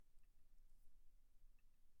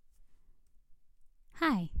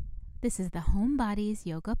Hi, this is the Home Bodies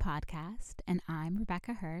Yoga Podcast, and I'm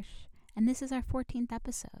Rebecca Hirsch, and this is our 14th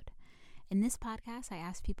episode. In this podcast, I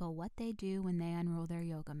ask people what they do when they unroll their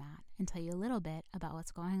yoga mat and tell you a little bit about what's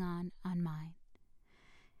going on mine.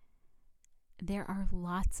 There are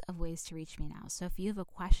lots of ways to reach me now, so if you have a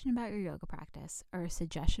question about your yoga practice or a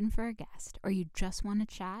suggestion for a guest, or you just want to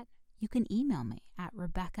chat, you can email me at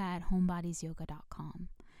rebecca@homebodiesyoga.com.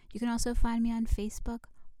 You can also find me on Facebook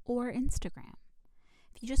or Instagram.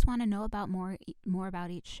 If you just want to know about more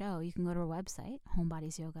about each show, you can go to our website,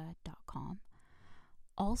 homebodiesyoga.com.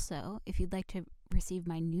 Also, if you'd like to receive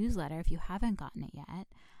my newsletter, if you haven't gotten it yet,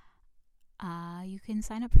 you can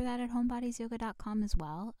sign up for that at homebodiesyoga.com as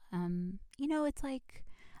well. It's like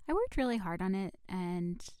I worked really hard on it,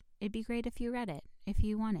 and it'd be great if you read it, if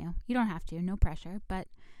you want to. You don't have to, no pressure, but,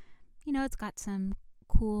 it's got some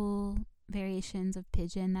cool variations of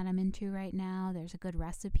pigeon that I'm into right now. There's a good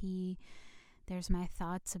recipe. There's my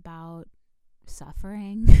thoughts about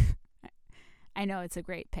suffering. I know it's a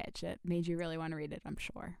great pitch. It made you really want to read it, I'm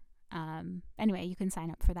sure. Anyway, you can sign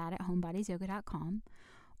up for that at homebodiesyoga.com.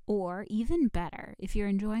 Or even better, if you're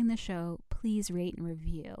enjoying the show, please rate and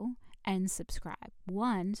review and subscribe.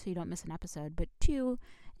 1, so you don't miss an episode, but 2,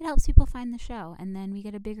 it helps people find the show, and then we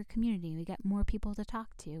get a bigger community. We get more people to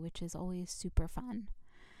talk to, which is always super fun.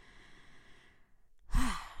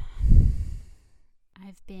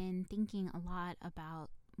 I've been thinking a lot about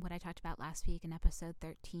what I talked about last week in episode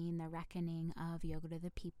 13, the reckoning of yoga to the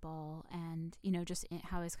people, and, just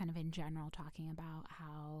how I was kind of in general talking about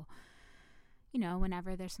how,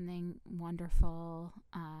 whenever there's something wonderful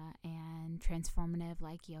and transformative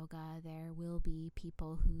like yoga, there will be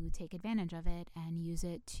people who take advantage of it and use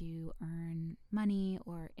it to earn money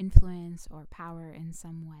or influence or power in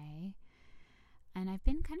some way. And I've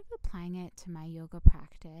been kind of applying it to my yoga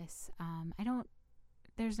practice.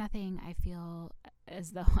 There's nothing I feel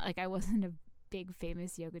as though, I wasn't a big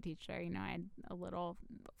famous yoga teacher. I had a little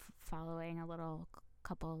following,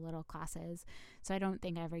 couple little classes. So I don't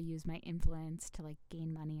think I ever used my influence to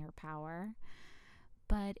gain money or power.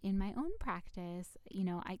 But in my own practice,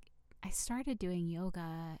 I started doing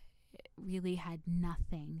yoga. It really had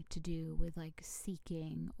nothing to do with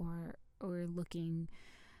seeking or looking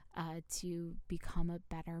to become a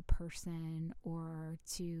better person, or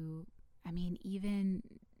to, even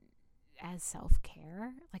as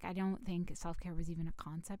self-care. I don't think self-care was even a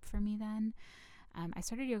concept for me then. I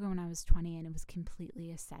started yoga when I was 20, and it was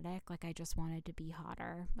completely aesthetic. I just wanted to be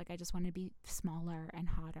hotter. I just wanted to be smaller and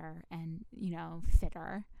hotter and,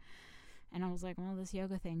 fitter. And I was like, well, this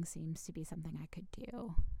yoga thing seems to be something I could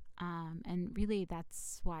do. And really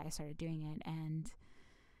that's why I started doing it. And,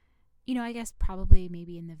 I guess probably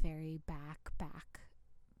maybe in the very back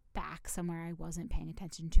somewhere, I wasn't paying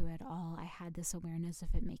attention to it all. I had this awareness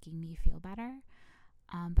of it making me feel better.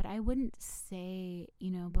 But I wouldn't say,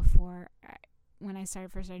 before, when I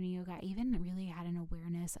first started yoga, I even really had an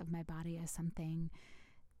awareness of my body as something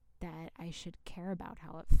that I should care about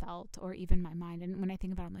how it felt, or even my mind. And when I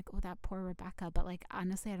think about it, I'm like, oh, that poor Rebecca. But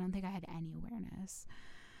honestly, I don't think I had any awareness.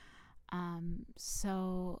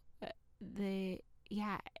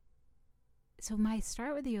 So my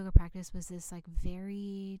start with the yoga practice was this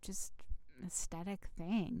very just aesthetic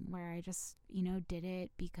thing where I just, did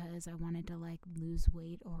it because I wanted to lose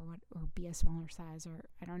weight or be a smaller size, or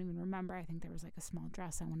I don't even remember. I think there was a small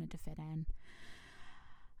dress I wanted to fit in.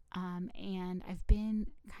 And I've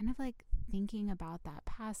been kind of thinking about that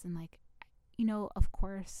past, and of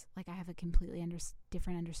course, I have a completely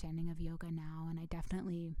different understanding of yoga now. And I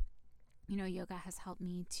definitely, yoga has helped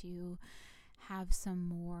me to have some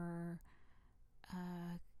more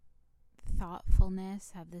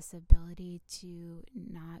thoughtfulness, have this ability to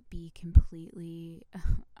not be completely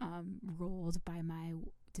rolled by my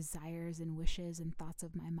desires and wishes and thoughts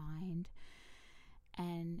of my mind.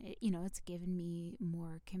 And it's given me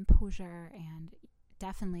more composure, and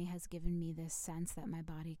definitely has given me this sense that my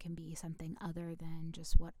body can be something other than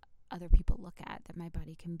just what other people look at, that my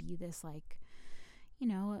body can be this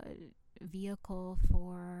vehicle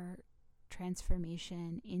for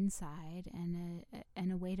transformation inside, and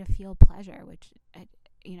a way to feel pleasure, which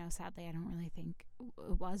sadly I don't really think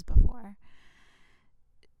it was before.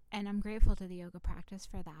 And I'm grateful to the yoga practice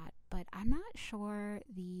for that. But I'm not sure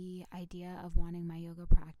the idea of wanting my yoga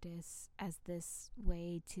practice as this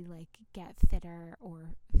way to get fitter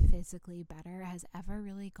or physically better has ever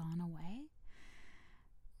really gone away.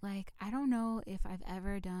 I don't know if I've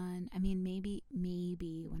ever done, maybe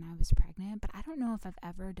when I was pregnant, but I don't know if I've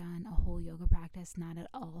ever done a whole yoga practice not at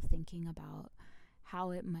all thinking about how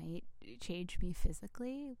it might change me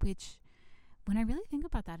physically, which when I really think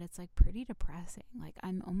about that, it's like pretty depressing. Like,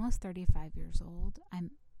 I'm almost 35 years old.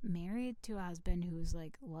 I'm married to a husband who's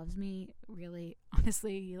like loves me really.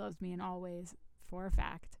 Honestly, he loves me in all ways, for a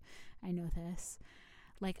fact. I know this.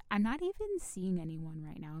 Like, I'm not even seeing anyone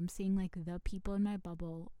right now. I'm seeing like the people in my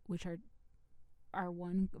bubble, which are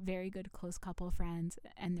one very good close couple friends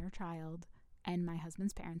and their child, and my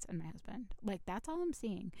husband's parents and my husband. Like, that's all I'm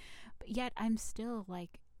seeing. But yet I'm still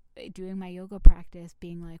like doing my yoga practice,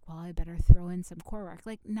 being like, well, I better throw in some core work.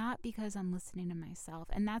 Like, not because I'm listening to myself.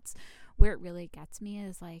 And that's where it really gets me,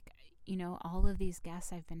 is like, you know, all of these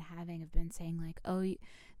guests I've been having have been saying like, oh,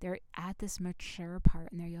 they're at this mature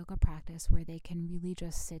part in their yoga practice where they can really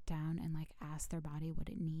just sit down and like ask their body what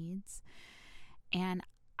it needs. And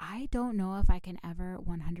I don't know if I can ever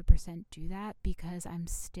 100% do that, because I'm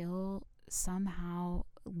still somehow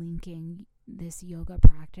linking this yoga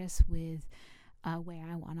practice with a way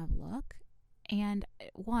I want to look. And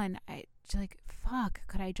one, I like, fuck,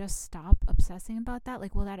 could I just stop obsessing about that?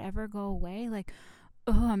 Like, will that ever go away? Like,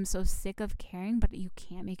 oh, I'm so sick of caring, but you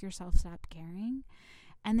can't make yourself stop caring.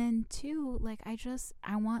 And then two, like, I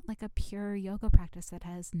want like a pure yoga practice that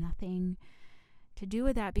has nothing to do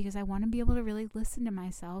with that, because I want to be able to really listen to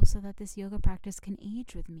myself so that this yoga practice can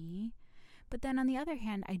age with me. But then on the other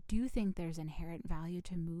hand, I do think there's inherent value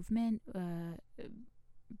to movement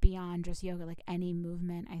beyond just yoga. Like, any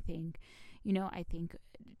movement, I think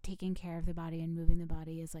taking care of the body and moving the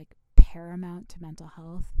body is like paramount to mental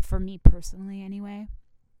health, for me personally anyway.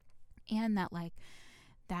 And that like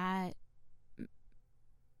that,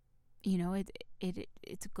 you know,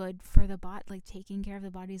 it's good for the body. Like, taking care of the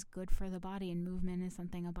body is good for the body, and movement is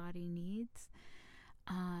something a body needs.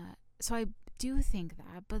 So I do think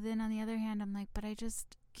that. But then on the other hand, I'm like, but I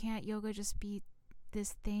just can't yoga just be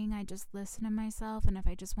this thing I just listen to myself, and if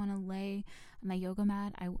I just want to lay on my yoga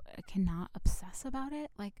mat, I cannot obsess about it.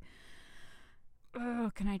 Like,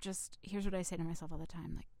 here's what I say to myself all the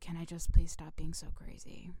time, like, can I just please stop being so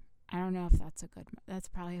crazy? I don't know if that's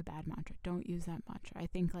probably a bad mantra. Don't use that mantra. I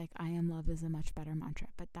think like I am love is a much better mantra,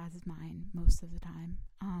 but that is mine most of the time.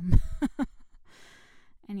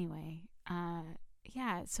 Anyway,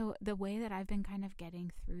 yeah, so the way that I've been kind of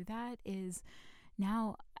getting through that is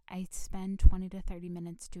now I spend 20 to 30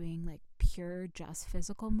 minutes doing like pure just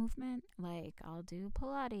physical movement. Like, I'll do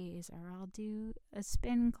Pilates, or I'll do a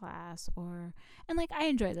spin class, and like I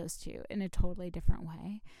enjoy those too in a totally different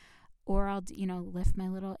way. Or I'll, lift my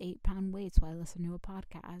little 8-pound weights while I listen to a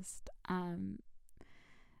podcast.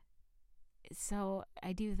 So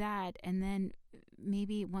I do that, and then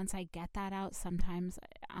maybe once I get that out, sometimes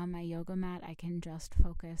on my yoga mat, I can just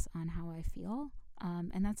focus on how I feel.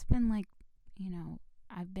 And that's been like,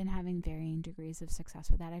 I've been having varying degrees of success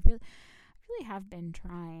with that. I really have been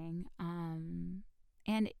trying.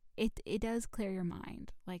 And it does clear your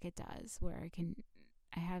mind, like it does, where I can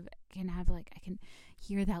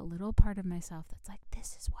hear that little part of myself that's like,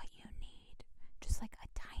 this is what you need, just like a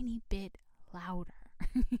tiny bit louder.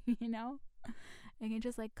 I can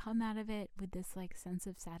just like come out of it with this like sense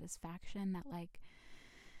of satisfaction that like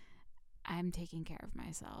I'm taking care of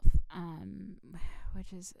myself,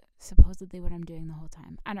 which is supposedly what I'm doing the whole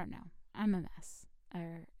time. I don't know. I'm a mess.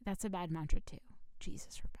 Or that's a bad mantra too.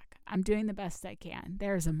 Jesus, Rebecca. I'm doing the best I can.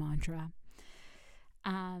 There's a mantra.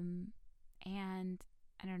 And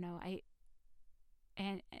I don't know. I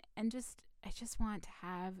just want to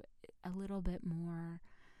have a little bit more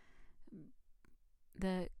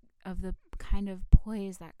of the kind of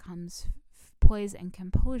poise and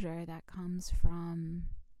composure that comes from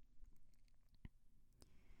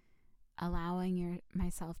allowing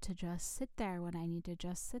myself to just sit there when I need to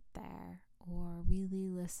just sit there, or really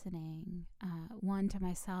listening, one, to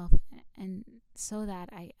myself, and so that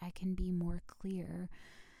I can be more clear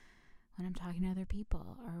when I'm talking to other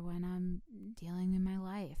people or when I'm dealing in my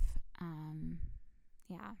life.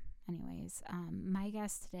 Anyways, my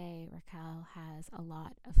guest today, Raquel, has a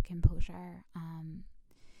lot of composure,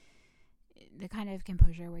 the kind of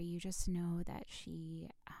composure where you just know that she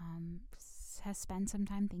has spent some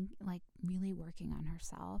time really working on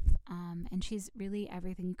herself, and she's really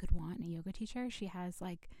everything you could want in a yoga teacher. She has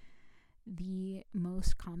like the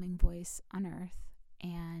most calming voice on earth,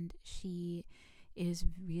 and she is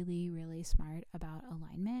really, really smart about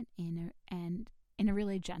alignment in a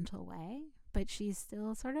really gentle way, but she's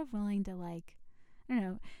still sort of willing to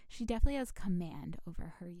she definitely has command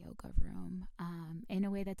over her yoga room, in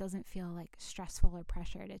a way that doesn't feel like stressful or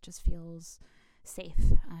pressured. It just feels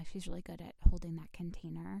safe. She's really good at holding that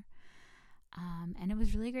container. And it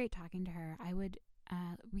was really great talking to her. I would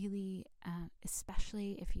really,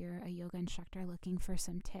 especially if you're a yoga instructor looking for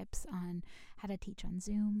some tips on how to teach on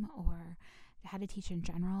Zoom, or how to teach in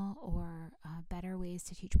general, or better ways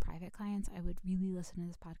to teach private clients, I would really listen to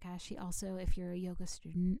this podcast. She also, if you're a yoga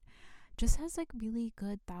student, just has like really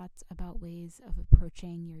good thoughts about ways of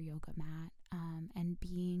approaching your yoga mat, and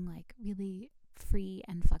being like really free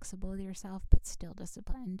and flexible with yourself, but still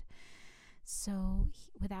disciplined. So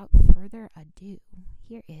without further ado,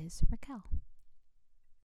 here is Raquel.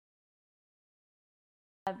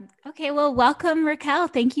 Okay, well, welcome, Raquel.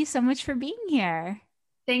 Thank you so much for being here.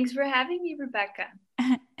 Thanks for having me, Rebecca.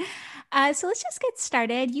 So let's just get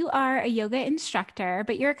started. You are a yoga instructor,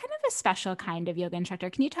 but you're kind of a special kind of yoga instructor.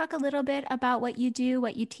 Can you talk a little bit about what you do,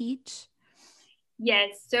 what you teach?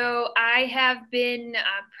 Yes, so I have been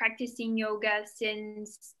practicing yoga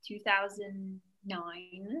since 2009,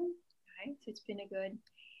 right? So it's been a good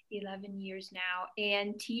 11 years now,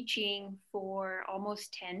 and teaching for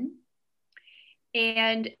almost 10.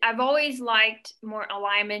 And I've always liked more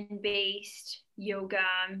alignment-based yoga.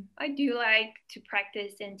 I do like to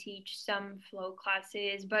practice and teach some flow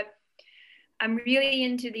classes, but I'm really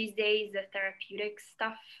into these days the therapeutic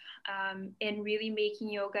stuff, and really making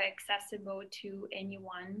yoga accessible to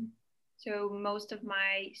anyone. So most of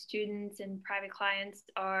my students and private clients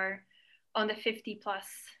are on the 50 plus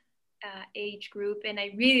age group, and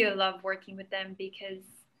I really love working with them because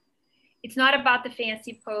it's not about the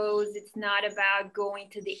fancy pose. It's not about going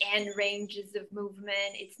to the end ranges of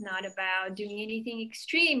movement. It's not about doing anything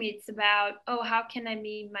extreme. It's about, oh, how can I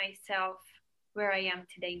meet myself where I am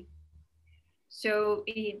today? So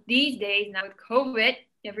these days, now with COVID,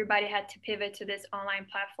 everybody had to pivot to this online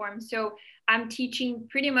platform. So I'm teaching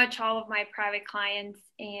pretty much all of my private clients,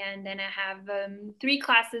 and then I have 3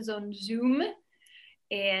 classes on Zoom,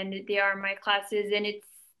 and they are my classes. And it's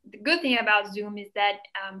the good thing about Zoom is that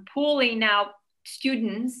I'm pulling now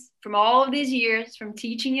students from all of these years from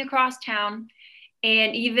teaching across town,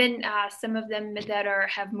 and even some of them that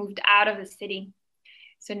have moved out of the city.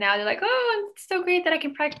 So now they're like, oh, it's so great that I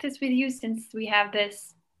can practice with you since we have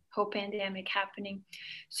this whole pandemic happening.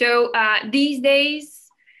 So these days,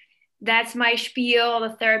 that's my spiel, the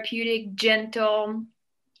therapeutic, gentle,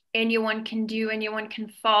 anyone can do, anyone can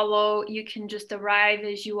follow. You can just arrive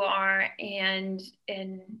as you are and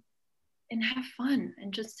have fun,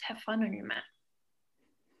 and just have fun on your mat.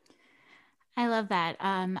 I love that.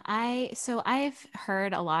 I've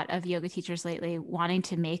heard a lot of yoga teachers lately wanting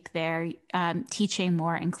to make their teaching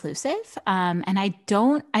more inclusive. And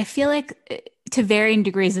I feel like to varying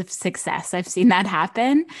degrees of success, I've seen that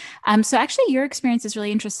happen. So actually your experience is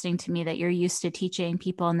really interesting to me, that you're used to teaching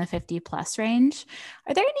people in the 50 plus range.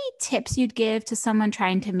 Are there any tips you'd give to someone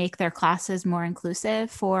trying to make their classes more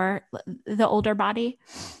inclusive for the older body?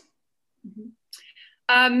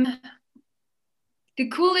 Mm-hmm. The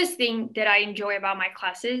coolest thing that I enjoy about my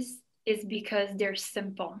classes is because they're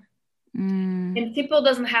simple. And simple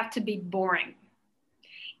doesn't have to be boring.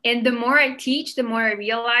 And the more I teach, the more I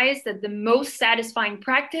realize that the most satisfying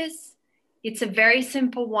practice, it's a very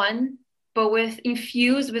simple one, but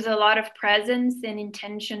infused with a lot of presence and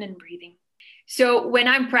intention and breathing. So when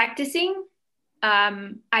I'm practicing,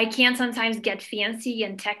 I can sometimes get fancy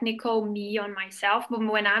and technical me on myself, but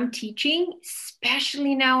when I'm teaching,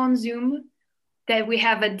 especially now on Zoom, that we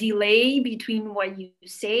have a delay between what you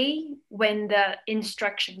say when the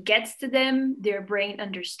instruction gets to them, their brain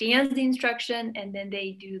understands the instruction, and then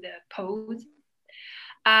they do the pose,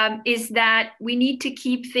 is that we need to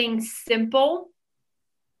keep things simple,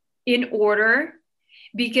 in order,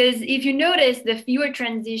 because if you notice, the fewer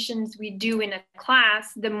transitions we do in a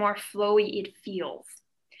class, the more flowy it feels.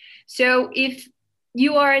 So if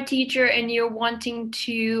you are a teacher and you're wanting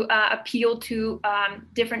to appeal to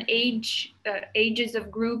different ages of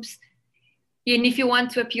groups, and if you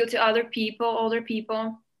want to appeal to older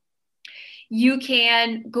people, you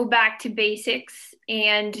can go back to basics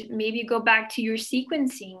and maybe go back to your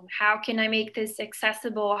sequencing. How can I make this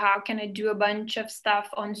accessible? How can I do a bunch of stuff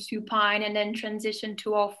on supine and then transition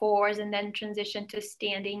to all fours and then transition to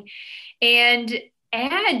standing, and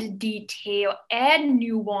add detail, add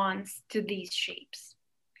nuance to these shapes.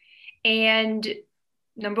 And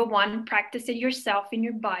number one, practice it yourself in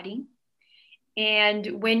your body.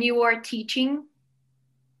 And when you are teaching,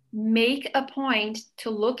 make a point to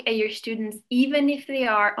look at your students, even if they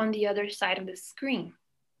are on the other side of the screen.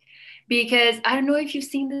 Because I don't know if you've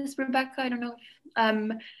seen this, Rebecca, I don't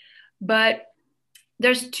know, but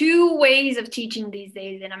there's 2 ways of teaching these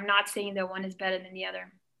days, and I'm not saying that one is better than the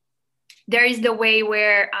other. There is the way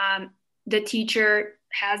where the teacher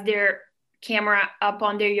has their camera up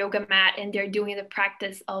on their yoga mat and they're doing the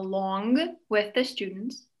practice along with the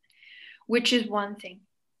students, which is one thing.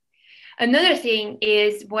 Another thing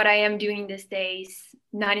is what I am doing these days,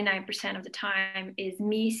 99% of the time, is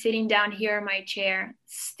me sitting down here in my chair,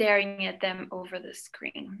 staring at them over the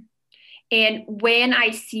screen. And when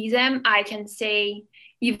I see them, I can say,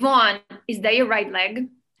 Yvonne, is that your right leg?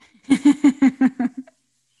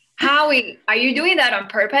 Howie, are you doing that on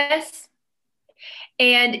purpose?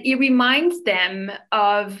 And it reminds them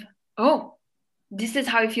of, oh, this is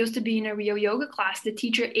how it feels to be in a real yoga class. The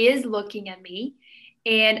teacher is looking at me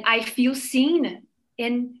and I feel seen.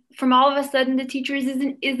 And from all of a sudden, the teacher is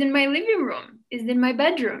in my living room, is in my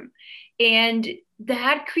bedroom. And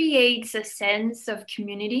that creates a sense of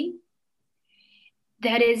community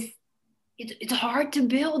that is, it's hard to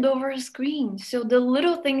build over a screen. So the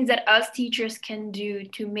little things that us teachers can do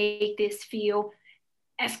to make this feel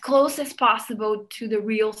as close as possible to the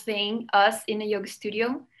real thing, us in a yoga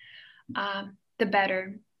studio, the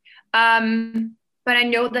better. But I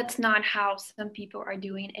know that's not how some people are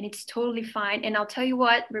doing, and it's totally fine. And I'll tell you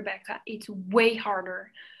what, Rebecca, it's way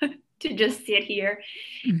harder to just sit here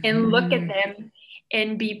and look at them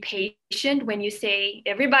and be patient when you say,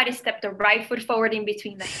 everybody step the right foot forward in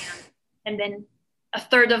between the hands, and then a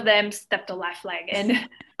third of them step the left leg. And,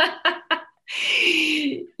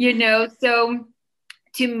 so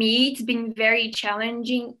to me, it's been very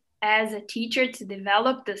challenging as a teacher to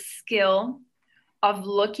develop the skill of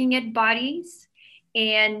looking at bodies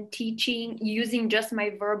and teaching using just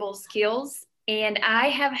my verbal skills. And I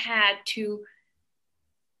have had to,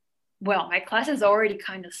 my class is already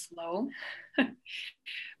kind of slow,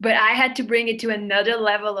 but I had to bring it to another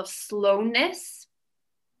level of slowness,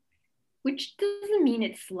 which doesn't mean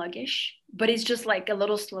it's sluggish, but it's just like a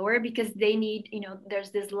little slower because they need,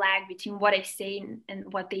 there's this lag between what I say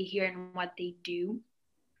and what they hear and what they do.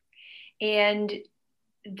 And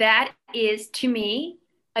that is, to me,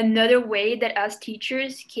 another way that us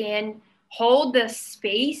teachers can hold the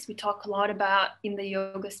space. We talk a lot about in the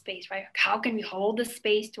yoga space, right? How can we hold the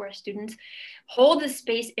space to our students? Hold the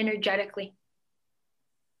space energetically,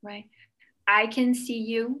 right? I can see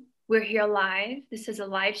you. We're here live. This is a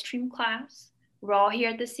live stream class. We're all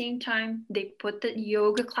here at the same time. They put the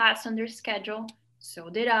yoga class on their schedule. So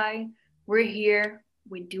did I. We're here.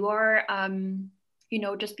 We do our,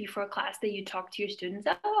 just before class that you talk to your students.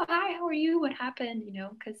 Oh, hi, how are you? What happened?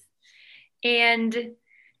 And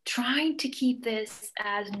trying to keep this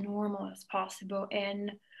as normal as possible.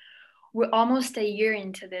 And we're almost a year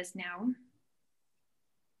into this now.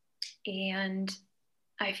 And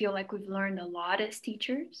I feel like we've learned a lot as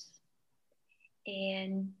teachers.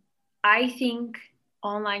 And I think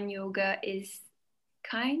online yoga is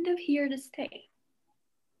kind of here to stay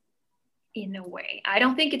in a way. I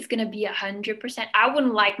don't think it's going to be 100%. I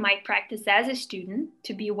wouldn't like my practice as a student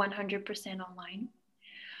to be 100% online.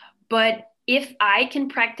 But if I can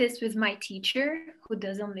practice with my teacher who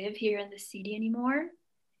doesn't live here in the city anymore,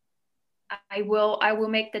 I will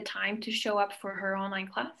make the time to show up for her online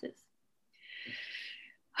classes.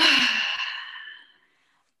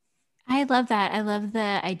 I love that. I love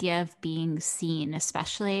the idea of being seen,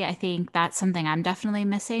 especially. I think that's something I'm definitely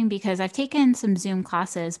missing because I've taken some Zoom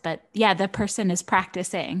classes, but yeah, the person is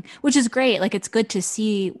practicing, which is great. Like it's good to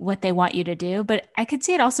see what they want you to do, but I could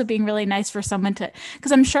see it also being really nice for someone to,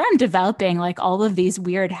 because I'm sure I'm developing like all of these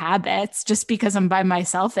weird habits just because I'm by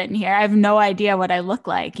myself in here. I have no idea what I look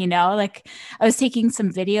like, like I was taking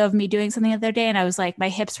some video of me doing something the other day and I was like, my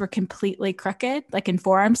hips were completely crooked, like in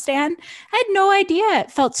forearm stand. I had no idea.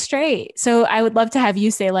 It felt straight. So I would love to have you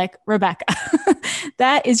say like, Rebecca,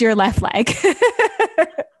 that is your left leg.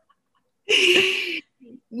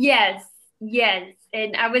 Yes.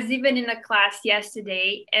 And I was even in a class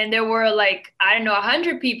yesterday and there were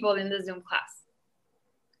 100 people in the Zoom class.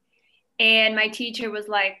 And my teacher was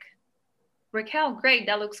like, Raquel, great.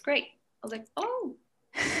 That looks great. I was like, oh,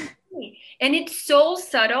 and it's so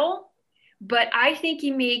subtle, but I think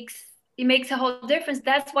it makes a whole difference.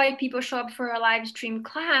 That's why people show up for a live stream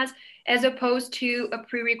class as opposed to a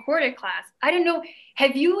pre-recorded class. I don't know.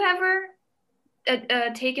 Have you ever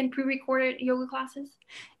taken pre-recorded yoga classes?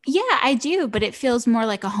 Yeah, I do, but it feels more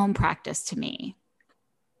like a home practice to me.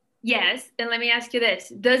 Yes. And let me ask you this.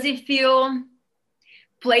 Does it feel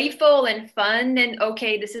playful and fun and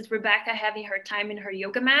okay, this is Rebecca having her time in her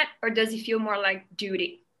yoga mat, or does it feel more like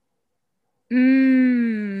duty?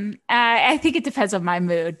 I think it depends on my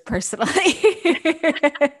mood personally.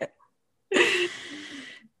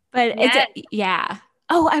 But yes. Yeah.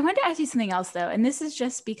 Oh, I wanted to ask you something else though. And this is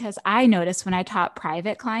just because I noticed when I taught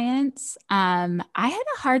private clients, I had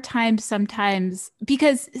a hard time sometimes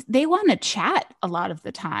because they want to chat a lot of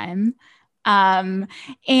the time. Um,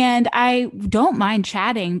 and I don't mind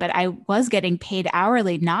chatting, but I was getting paid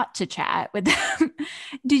hourly not to chat with them.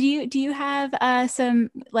 Do you have some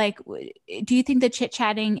like do you think the chit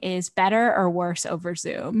chatting is better or worse over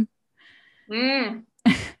Zoom? Mm.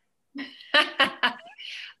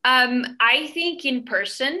 I think in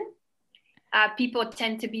person, people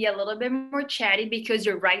tend to be a little bit more chatty because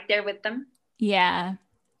you're right there with them. Yeah.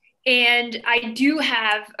 And I do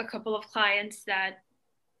have a couple of clients that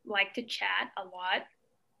like to chat a lot.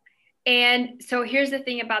 And so here's the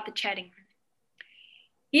thing about the chatting.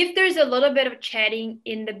 If there's a little bit of chatting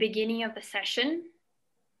in the beginning of the session,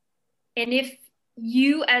 and if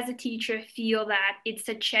you as a teacher feel that it's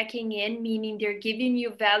a checking in, meaning they're giving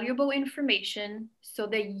you valuable information so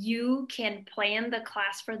that you can plan the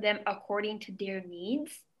class for them according to their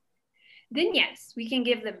needs, then yes, we can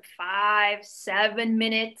give them 5, 7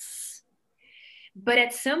 minutes. But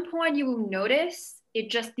at some point, you will notice it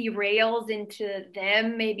just derails into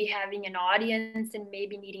them maybe having an audience and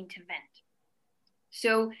maybe needing to vent.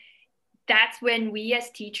 So that's when we as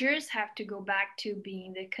teachers have to go back to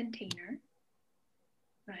being the container,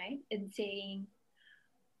 right? And saying,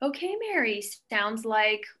 okay, Mary, sounds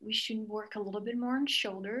like we should work a little bit more on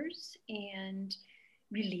shoulders and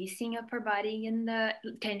releasing upper body and the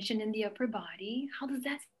tension in the upper body. How does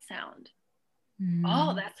that sound?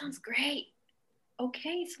 Oh, that sounds great.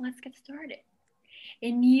 Okay, so let's get started.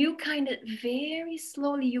 And you kind of very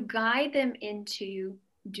slowly, you guide them into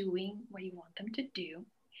doing what you want them to do.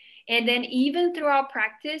 And then even throughout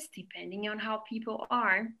practice, depending on how people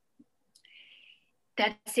are,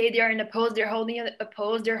 that say they're in a pose, they're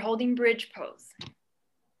holding bridge pose.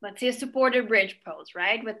 Let's say a supported bridge pose,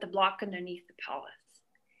 right? With the block underneath the pelvis.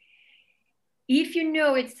 If you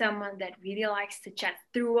know it's someone that really likes to chat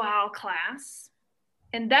throughout class,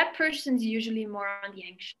 and that person's usually more on the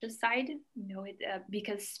anxious side,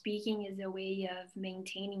 because speaking is a way of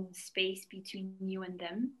maintaining space between you and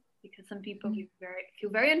them, because some people feel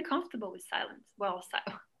very uncomfortable with silence. Well,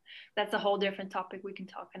 that's a whole different topic we can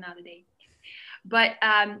talk another day. But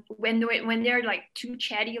when they're like too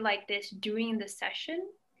chatty like this during the session,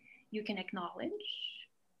 you can acknowledge,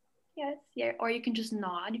 yes, yeah, or you can just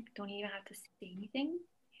nod. You don't even have to say anything,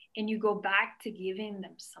 and you go back to giving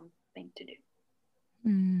them something to do.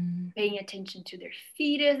 Paying attention to their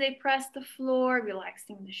feet as they press the floor,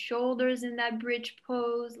 relaxing the shoulders in that bridge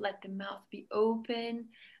pose, let the mouth be open.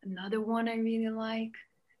 Another one I really like,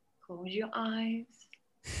 close your eyes.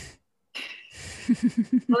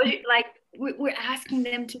 Like we're asking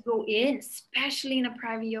them to go in, especially in a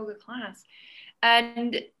private yoga class.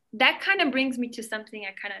 And that kind of brings me to something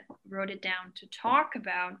I kind of wrote it down to talk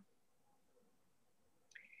about,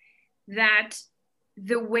 that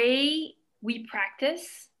the way we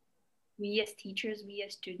practice, we as teachers, we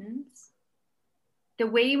as students, the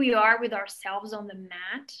way we are with ourselves on the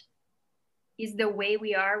mat is the way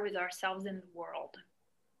we are with ourselves in the world.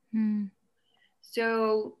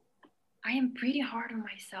 So I am pretty hard on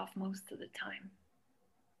myself most of the time.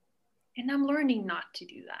 And I'm learning not to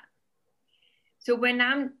do that. So when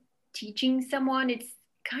I'm teaching someone, it's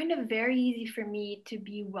kind of very easy for me to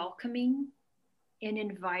be welcoming and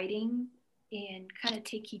inviting and kind of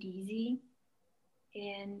take it easy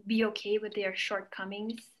and be okay with their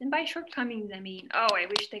shortcomings. And by shortcomings, I mean, oh, I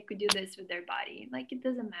wish they could do this with their body. Like, it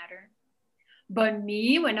doesn't matter. But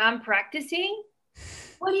me, when I'm practicing,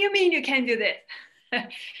 what do you mean you can't do this?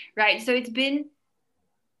 Right? So it's been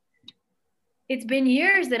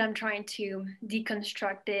years that I'm trying to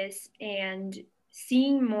deconstruct this and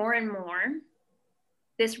seeing more and more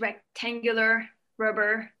this rectangular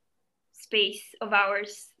rubber space of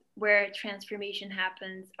ours where transformation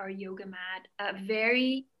happens, our yoga mat, a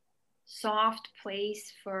very soft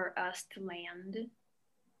place for us to land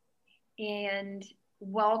and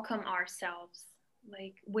welcome ourselves.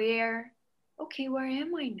 Like, where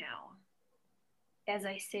am I now as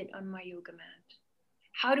I sit on my yoga mat?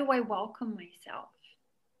 How do I welcome myself?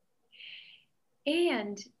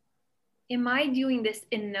 And am I doing this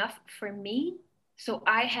enough for me so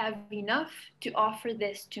I have enough to offer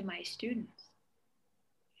this to my students?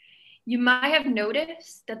 You might have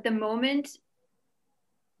noticed that the moment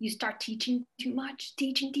you start teaching too much,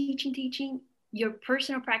 teaching, your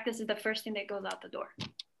personal practice is the first thing that goes out the door,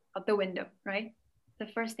 out the window, right? The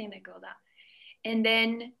first thing that goes out. And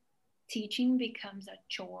then teaching becomes a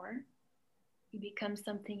chore. It becomes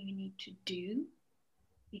something you need to do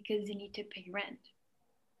because you need to pay rent.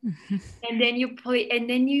 And then you play, and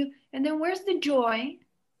then where's the joy?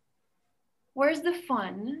 Where's the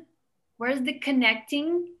fun? Where's the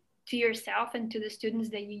connecting to yourself and to the students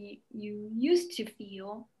that you used to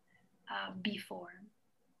feel before?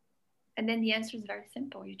 And then the answer is very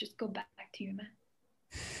simple. You just go back to your mat.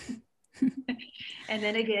 And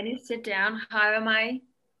then again, you sit down. How am I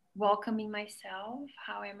welcoming myself?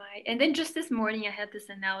 How am I? And then just this morning, I had this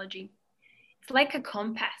analogy. It's like a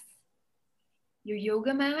compass. Your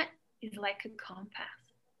yoga mat is like a compass.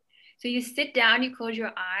 So you sit down, you close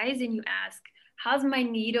your eyes, and you ask, how's my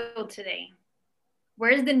needle today?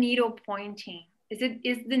 Where's the needle pointing? Is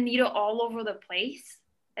the needle all over the place?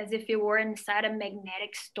 As if it were inside a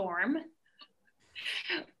magnetic storm?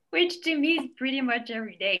 Which to me is pretty much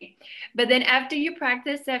every day. But then after you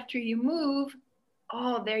practice, after you move,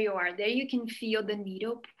 oh, there you are. There you can feel the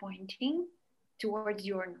needle pointing towards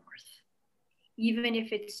your north, even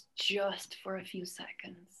if it's just for a few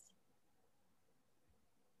seconds.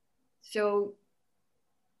 So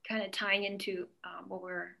kind of tying into what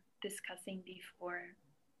we're discussing before,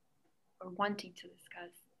 or wanting to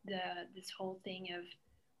discuss, this whole thing of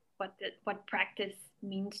what practice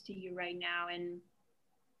means to you right now, and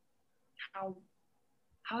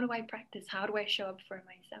how do I practice? How do I show up for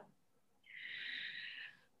myself?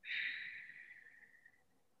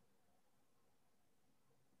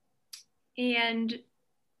 And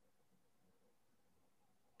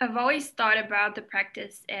I've always thought about the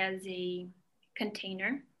practice as a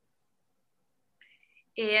container.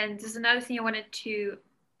 And there's another thing I wanted to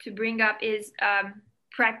bring up is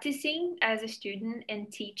practicing as a student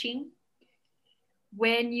and teaching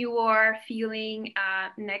when you are feeling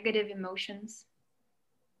negative emotions,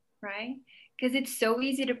 right? Because it's so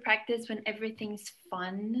easy to practice when everything's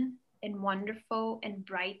fun and wonderful and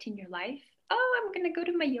bright in your life. Oh, I'm going to go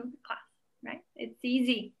to my yoga class, right? It's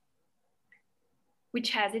easy,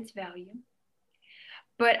 which has its value.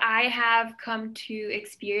 But I have come to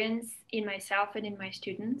experience in myself and in my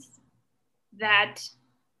students that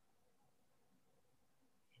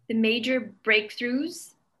the major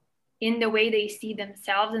breakthroughs in the way they see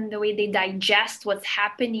themselves and the way they digest what's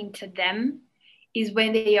happening to them is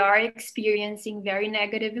when they are experiencing very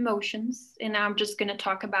negative emotions. And I'm just going to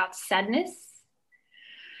talk about sadness,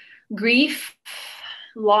 grief,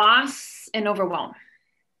 loss, and overwhelm.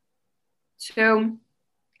 So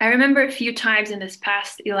I remember a few times in this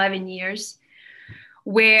past 11 years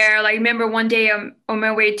where, like, I remember one day I'm on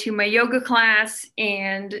my way to my yoga class,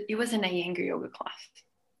 and it was an Iyengar yoga class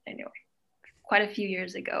anyway, quite a few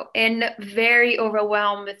years ago, and very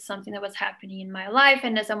overwhelmed with something that was happening in my life.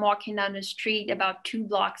 And as I'm walking down the street about 2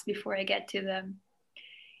 blocks before I get to the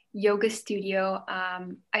yoga studio,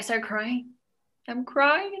 I start crying. I'm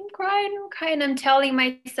crying. I'm telling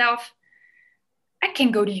myself, I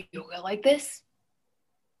can't go to yoga like this.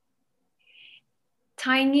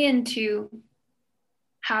 Tying into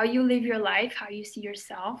how you live your life, how you see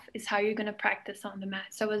yourself, is how you're going to practice on the mat.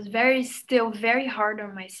 So it was still very hard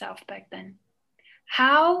on myself back then.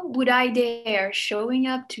 How would I dare showing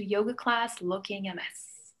up to yoga class looking a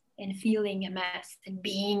mess and feeling a mess and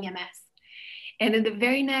being a mess? And then the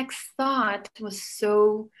very next thought was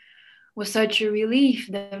such a relief.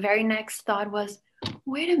 The very next thought was,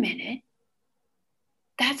 wait a minute,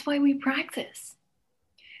 that's why we practice.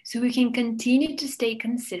 So we can continue to stay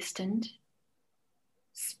consistent,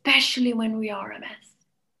 especially when we are a mess.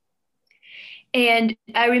 And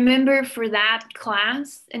I remember for that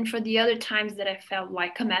class and for the other times that I felt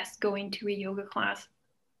like a mess going to a yoga class,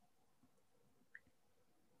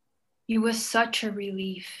 it was such a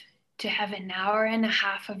relief to have an hour and a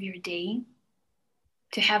half of your day,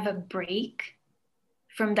 to have a break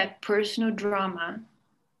from that personal drama.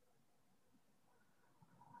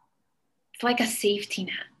 It's like a safety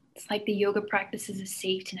net. It's like the yoga practice is a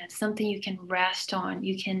safety net, something you can rest on.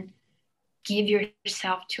 You can give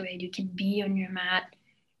yourself to it. You can be on your mat.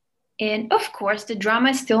 And of course, the drama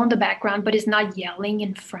is still in the background, but it's not yelling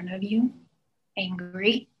in front of you,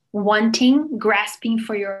 angry, wanting, grasping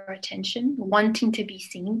for your attention, wanting to be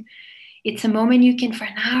seen. It's a moment you can, for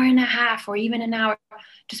an hour and a half or even an hour,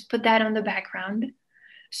 just put that on the background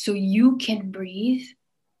so you can breathe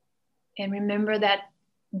and remember that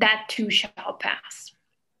that too shall pass.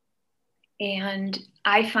 And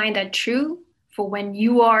I find that true for when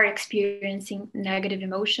you are experiencing negative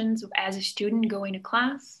emotions as a student going to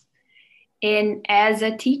class and as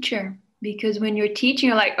a teacher. Because when you're teaching,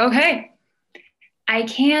 you're like, okay, I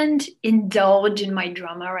can't indulge in my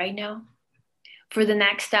drama right now. For the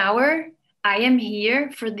next hour, I am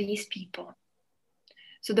here for these people.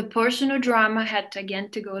 So the personal drama had to, again,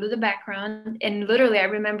 to go to the background. And literally, I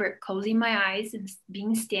remember closing my eyes and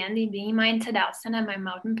being in my Tadasana, my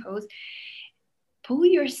mountain pose. Pull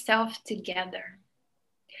yourself together.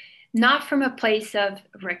 Not from a place of,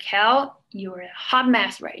 Raquel, you're a hot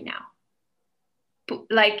mess right now.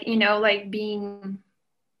 Like, like being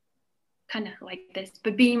kind of like this,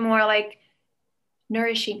 but being more like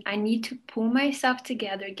nourishing. I need to pull myself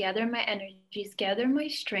together, gather my energies, gather my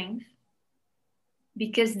strength,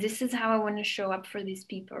 because this is how I want to show up for these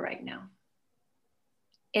people right now.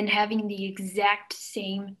 And having the exact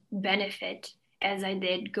same benefit as I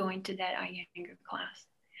did going to that Iyengar class,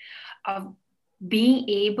 of being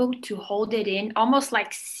able to hold it in, almost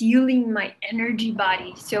like sealing my energy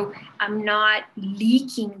body. So I'm not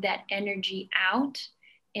leaking that energy out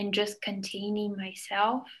and just containing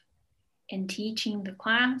myself and teaching the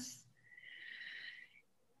class.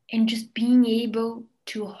 And just being able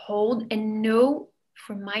to hold and know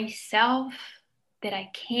for myself that I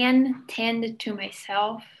can tend to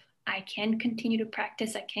myself. I can continue to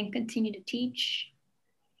practice. I can continue to teach,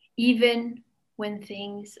 even when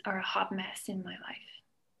things are a hot mess in my life.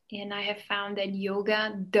 And I have found that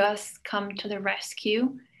yoga does come to the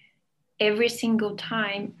rescue every single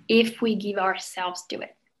time if we give ourselves to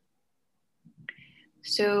it.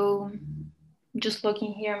 So just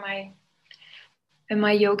looking here at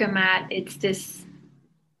my yoga mat, it's this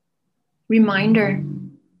reminder,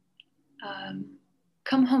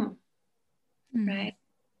 come home, right?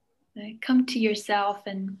 Come to yourself.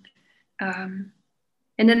 And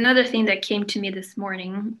another thing that came to me this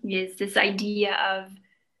morning is this idea of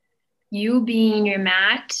you being your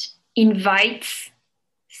mat invites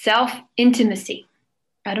self-intimacy.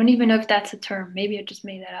 I don't even know if that's a term. Maybe I just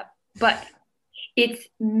made that up. But it's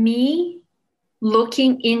me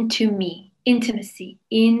looking into me, intimacy,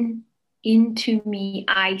 into me.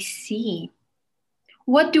 I see.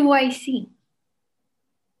 What do I see?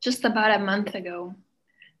 Just about a month ago,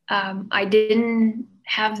 I didn't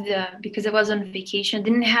have because I was on vacation,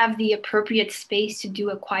 didn't have the appropriate space to do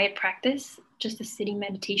a quiet practice, just a sitting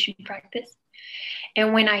meditation practice.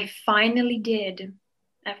 And when I finally did,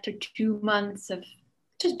 after 2 months of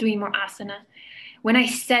just doing more asana, when I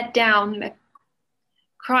sat down, like,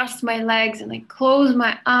 crossed my legs and like closed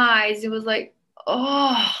my eyes, it was like,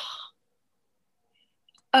 oh,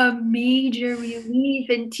 a major relief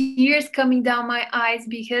and tears coming down my eyes,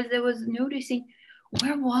 because I was noticing,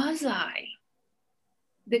 where was I?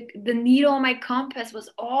 The needle on my compass was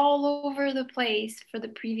all over the place for the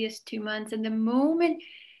previous 2 months. And the moment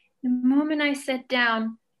I sat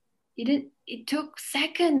down, it took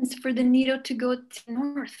seconds for the needle to go to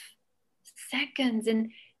north. Seconds.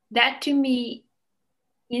 And that, to me,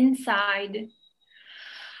 inside,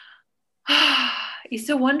 it's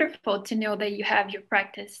so wonderful to know that you have your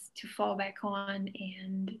practice to fall back on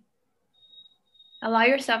and allow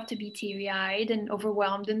yourself to be teary-eyed and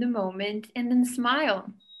overwhelmed in the moment, and then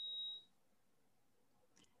smile.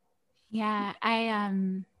 Yeah,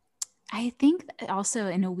 I think also,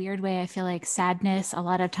 in a weird way, I feel like sadness a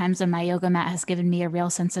lot of times on my yoga mat has given me a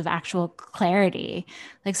real sense of actual clarity.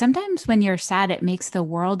 Like sometimes when you're sad, it makes the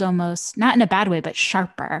world almost, not in a bad way, but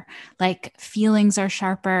sharper. Like feelings are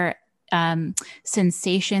sharper,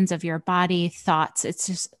 sensations of your body, thoughts. It's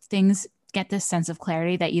just things get this sense of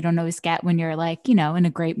clarity that you don't always get when you're like, in a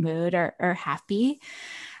great mood or happy.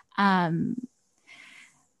 So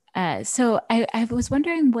I was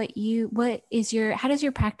wondering how does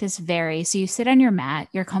your practice vary? So you sit on your mat,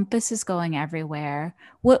 your compass is going everywhere.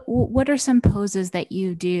 What are some poses that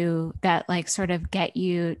you do that like sort of get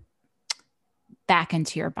you back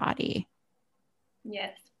into your body?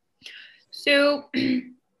 Yes. So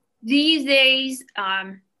these days,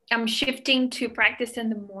 I'm shifting to practice in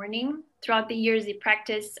the morning. Throughout the years, the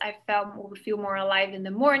practice, I feel more alive in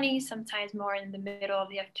the morning, sometimes more in the middle of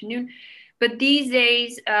the afternoon. But these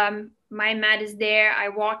days, my mat is there. I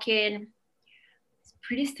walk in. It's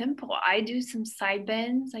pretty simple. I do some side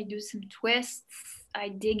bends. I do some twists. I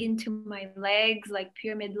dig into my legs, like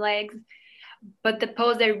pyramid legs. But the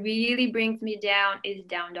pose that really brings me down is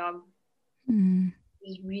down dog.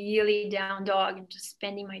 Is really down dog, and just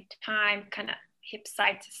spending my time kind of hip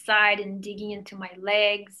side to side and digging into my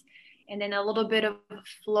legs, and then a little bit of a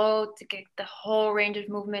flow to get the whole range of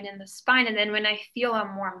movement in the spine. And then when I feel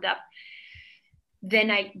I'm warmed up, then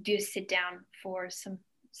I do sit down for some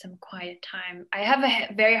quiet time. I have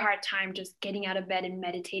a very hard time just getting out of bed and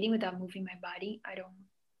meditating without moving my body. I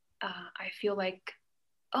feel like,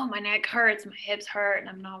 oh, my neck hurts, my hips hurt, and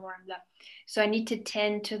I'm not warmed up. So I need to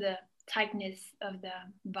tend to the tightness of the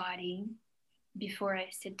body before I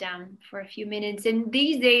sit down for a few minutes. And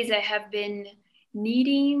these days I have been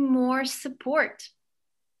needing more support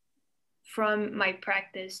from my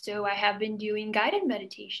practice. So I have been doing guided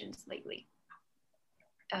meditations lately,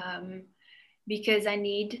 because I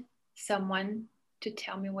need someone to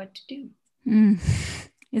tell me what to do.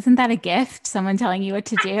 Isn't that a gift? Someone telling you what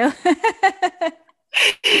to do?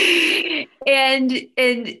 And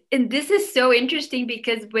this is so interesting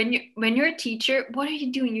because when you're a teacher, what are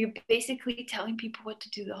you doing? You're basically telling people what to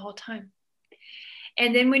do the whole time.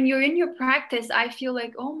 And then when you're in your practice, I feel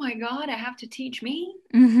like, oh my God, I have to teach me.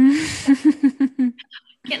 Mm-hmm.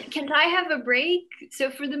 Can I have a break? So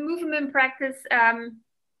for the movement practice, I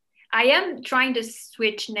am trying to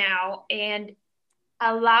switch now and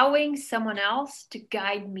allowing someone else to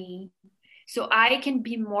guide me so I can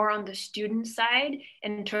be more on the student side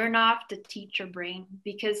and turn off the teacher brain.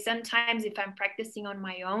 Because sometimes if I'm practicing on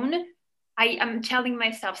my own, I'm telling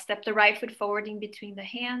myself, step the right foot forward in between the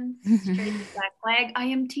hands, straight the back leg. I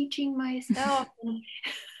am teaching myself.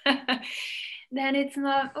 Then it's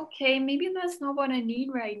not, okay, maybe that's not what I need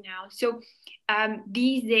right now. So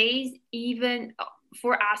these days, even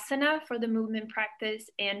for asana, for the movement practice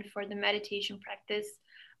and for the meditation practice,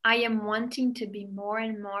 I am wanting to be more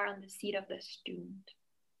and more on the seat of the student.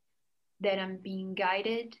 That I'm being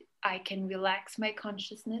guided. I can relax my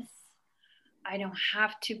consciousness. I don't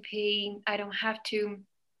have to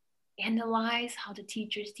analyze how the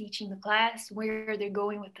teacher is teaching the class, where they're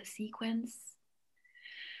going with the sequence.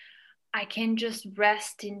 I can just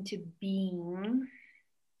rest into being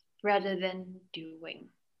rather than doing.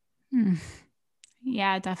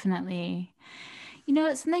 Yeah, definitely. You know,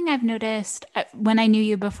 it's something I've noticed when I knew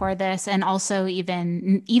you before this, and also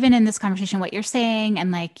even in this conversation, what you're saying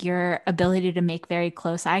and like your ability to make very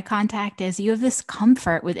close eye contact is you have this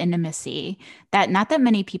comfort with intimacy that not that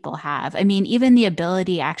many people have. I mean, even the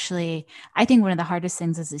ability actually, I think one of the hardest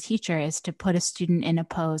things as a teacher is to put a student in a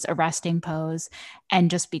pose, a resting pose,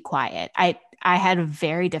 and just be quiet. I had a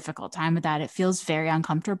very difficult time with that. It feels very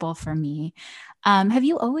uncomfortable for me. Have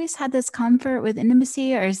you always had this comfort with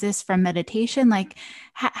intimacy, or is this from meditation? Like,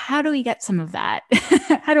 how do we get some of that?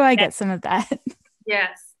 How do I get some of that?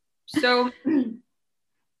 Yes. So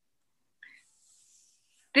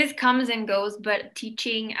this comes and goes, but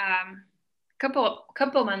teaching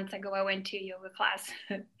couple months ago, I went to a yoga class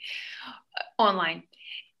online,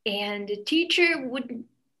 and the teacher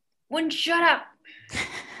wouldn't shut up.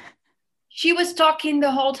 She was talking the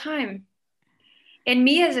whole time, and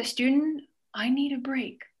me as a student, I need a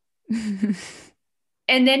break.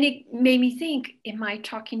 And then it made me think, am I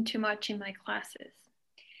talking too much in my classes?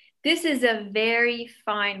 This is a very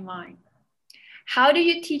fine line. How do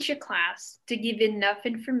you teach a class to give enough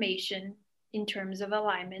information in terms of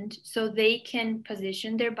alignment so they can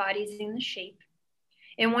position their bodies in the shape?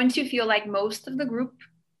 And once you feel like most of the group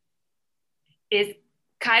is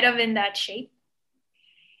kind of in that shape,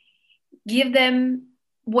 give them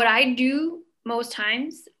what I do most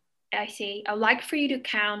times. I say, I'd like for you to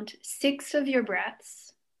count 6 of your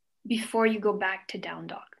breaths before you go back to down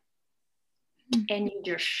dog. And you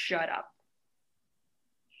just shut up.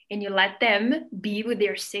 And you let them be with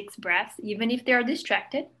their 6 breaths, even if they're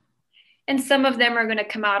distracted. And some of them are going to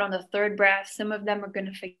come out on the 3rd breath. Some of them are going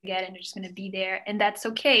to forget and they're just going to be there. And that's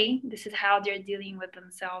okay. This is how they're dealing with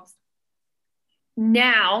themselves.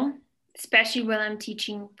 Now, especially when I'm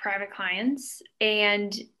teaching private clients,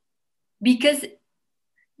 and because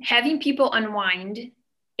having people unwind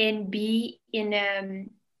and be in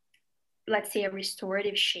let's say a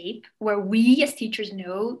restorative shape where we as teachers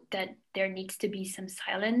know that there needs to be some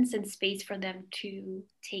silence and space for them to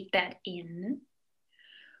take that in.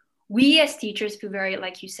 We as teachers feel very,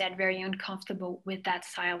 like you said, very uncomfortable with that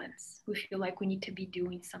silence. We feel like we need to be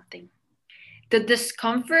doing something. The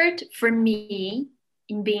discomfort for me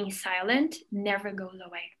in being silent never goes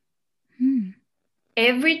away.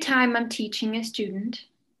 Every time I'm teaching a student,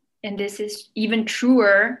 and this is even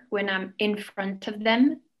truer when I'm in front of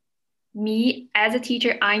them, me as a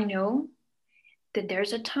teacher, I know that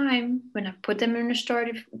there's a time when I put them in a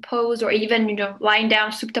restorative pose, or even, lying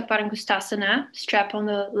down, Supta Parangustasana, strap on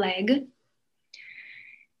the leg.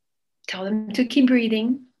 Tell them to keep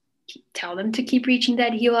breathing. Tell them to keep reaching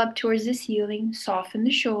that heel up towards the ceiling. Soften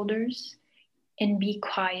the shoulders and be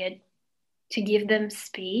quiet, to give them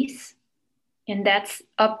space. And that's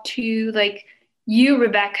up to like you,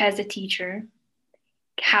 Rebecca, as a teacher.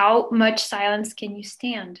 How much silence can you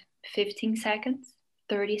stand? 15 seconds,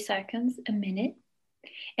 30 seconds, a minute.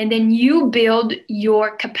 And then you build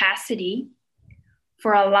your capacity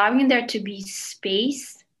for allowing there to be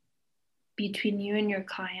space between you and your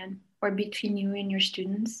client, or between you and your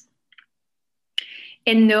students.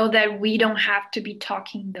 And know that we don't have to be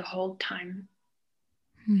talking the whole time.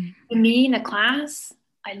 For me in a class,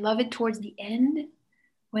 I love it towards the end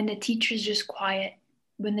when the teacher's just quiet,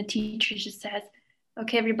 when the teacher just says,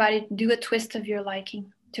 okay, everybody, do a twist of your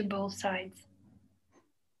liking to both sides.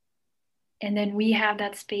 And then we have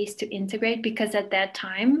that space to integrate, because at that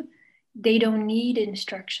time, They don't need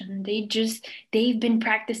instruction. They've been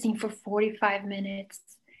practicing for 45 minutes.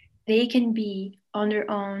 They can be on their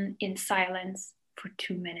own in silence for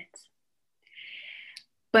 2 minutes.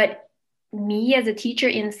 But me as a teacher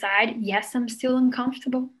inside, yes, I'm still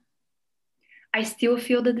uncomfortable. I still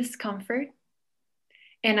feel the discomfort,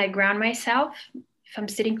 and I ground myself. If I'm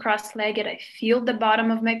sitting cross-legged, I feel the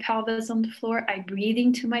bottom of my pelvis on the floor. I breathe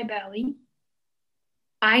into my belly.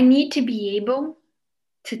 I need to be able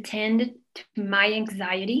to tend to my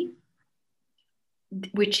anxiety,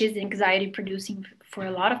 which is anxiety producing for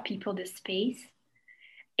a lot of people, this space.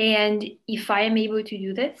 And if I am able to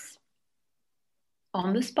do this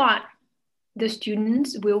on the spot, the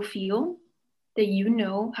students will feel that you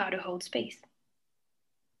know how to hold space.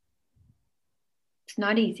 It's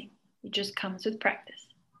not easy. It just comes with practice.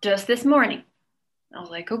 Just this morning, I was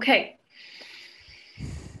like, okay,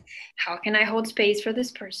 how can I hold space for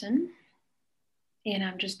this person? And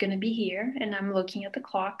I'm just going to be here, and I'm looking at the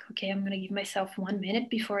clock. Okay, I'm going to give myself 1 minute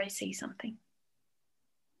before I say something.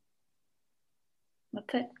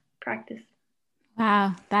 That's it. Practice.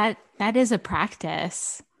 Wow, that is a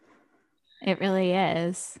practice. It really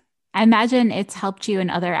is. I imagine it's helped you in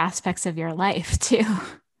other aspects of your life too.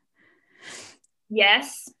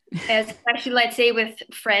 Yes, especially let's say with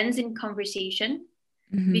friends in conversation,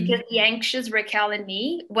 because the anxious Raquel in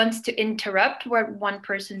me wants to interrupt what one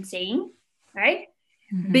person's saying, right?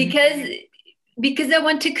 Because I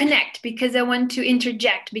want to connect, because I want to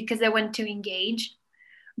interject, because I want to engage.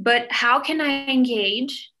 But how can I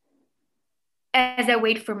engage as I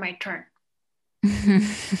wait for my turn?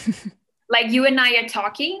 Like you and I are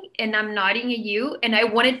talking and I'm nodding at you and I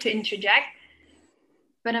wanted to interject,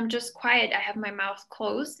 but I'm just quiet. I have my mouth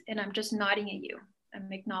closed and I'm just nodding at you.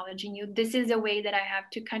 I'm acknowledging you. This is a way that I have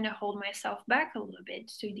to kind of hold myself back a little bit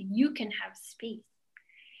so that you can have space.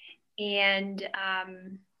 And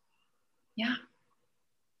yeah.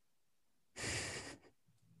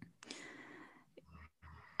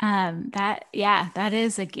 That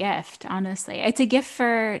is a gift, honestly. It's a gift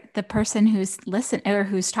for the person who's listening or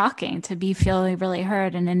who's talking to be feeling really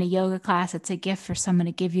heard. And in a yoga class, it's a gift for someone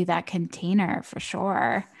to give you that container for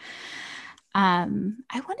sure. I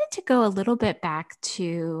wanted to go a little bit back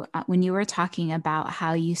to when you were talking about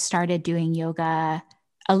how you started doing yoga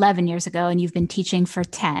 11 years ago and you've been teaching for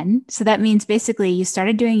 10. So that means basically you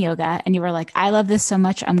started doing yoga and you were like, I love this so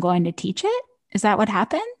much, I'm going to teach it. Is that what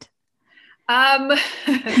happened?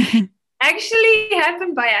 Actually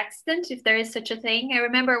happened by accident, if there is such a thing. I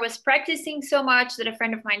remember I was practicing so much that a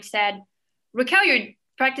friend of mine said, Raquel, you're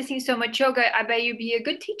practicing so much yoga, I bet you'd be a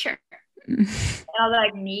good teacher. And I was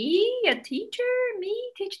like, me, a teacher, me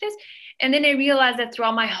teach this? And then I realized that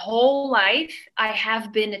throughout my whole life, I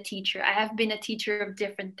have been a teacher. I have been a teacher of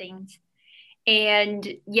different things. And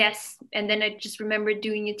yes, and then I just remember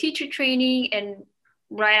doing a teacher training and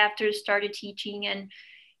right after I started teaching. And,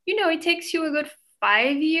 you know, it takes you a good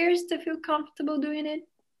 5 years to feel comfortable doing it.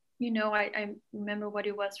 You know, I remember what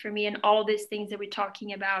it was for me and all these things that we're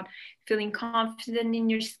talking about, feeling confident in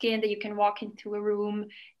your skin, that you can walk into a room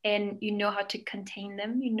and you know how to contain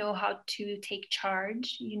them. You know how to take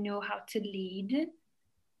charge. You know how to lead.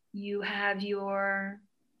 You have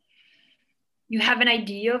an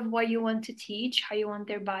idea of what you want to teach, how you want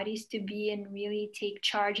their bodies to be, and really take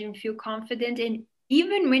charge and feel confident. And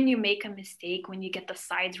even when you make a mistake, when you get the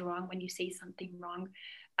sides wrong, when you say something wrong,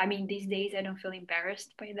 I mean, these days I don't feel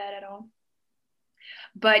embarrassed by that at all.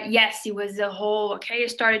 But yes, it was a whole, okay, I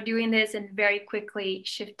started doing this and very quickly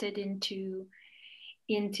shifted into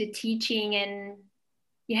teaching. And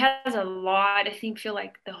it has a lot, I think, feel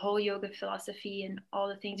like the whole yoga philosophy and all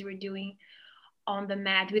the things we're doing on the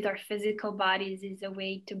mat with our physical bodies is a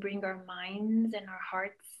way to bring our minds and our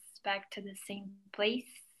hearts back to the same place.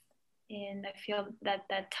 And I feel that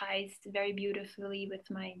that ties very beautifully with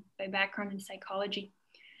my background in psychology,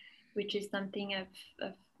 which is something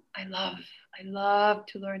I love. I love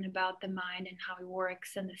to learn about the mind and how it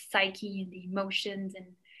works and the psyche and the emotions and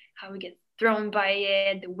how we get thrown by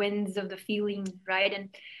it, the winds of the feelings, right? And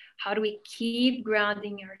how do we keep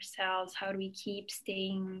grounding ourselves? How do we keep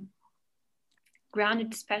staying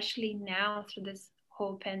grounded, especially now through this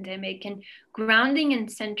whole pandemic? And grounding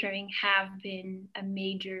and centering have been a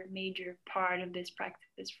major part of this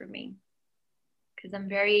practice for me, because I'm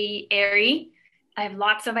very airy. I have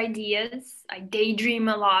lots of ideas. I daydream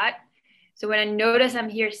a lot. So when I notice I'm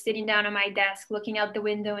here sitting down on my desk looking out the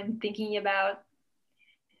window and thinking about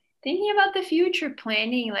the future,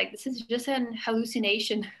 planning, like this is just an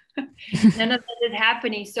hallucination. None of that is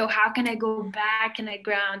happening. So how can I go back and I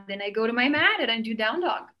ground? Then I go to my mat and I do down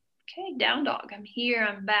dog. Okay, down dog. I'm here,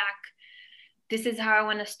 I'm back. This is how I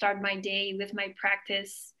want to start my day with my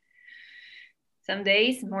practice. Some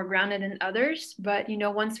days more grounded than others, but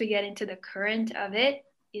once we get into the current of it,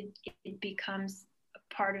 it becomes a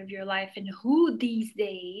part of your life. And who these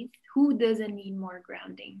days, who doesn't need more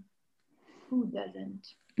grounding? Who doesn't?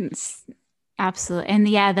 Absolutely. And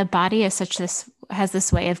yeah, the body is has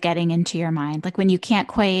this way of getting into your mind. Like when you can't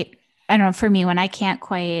quite, I don't know, for me, when I can't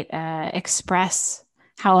quite express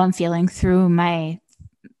how I'm feeling through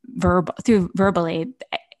verbally,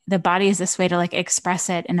 the body is this way to like express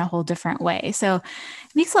it in a whole different way. So it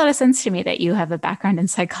makes a lot of sense to me that you have a background in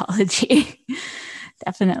psychology.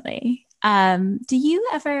 Definitely. Do you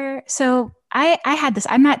ever, so I had this,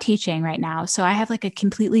 I'm not teaching right now. So I have like a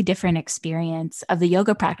completely different experience of the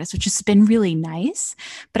yoga practice, which has been really nice.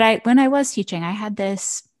 But when I was teaching, I had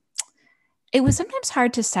this, it was sometimes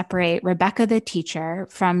hard to separate Rebecca, the teacher,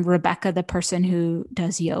 from Rebecca, the person who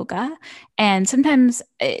does yoga. And sometimes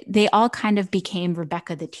they all kind of became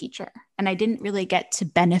Rebecca, the teacher. And I didn't really get to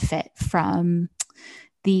benefit from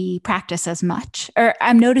the practice as much. Or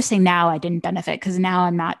I'm noticing now I didn't benefit because now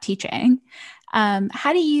I'm not teaching.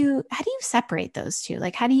 How do you separate those two?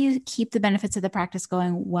 Like, how do you keep the benefits of the practice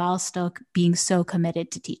going while still being so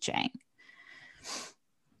committed to teaching?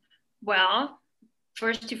 Well,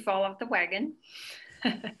 first you fall off the wagon.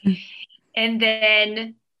 And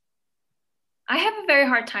then I have a very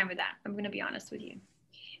hard time with that. I'm going to be honest with you,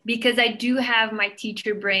 because I do have my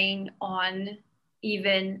teacher brain on,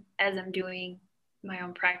 even as I'm doing my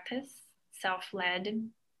own practice, self-led.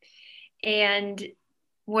 And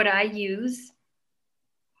what I use,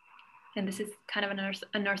 and this is kind of an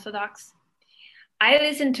unorthodox, I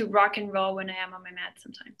listen to rock and roll when I am on my mat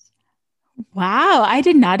sometimes. Wow, I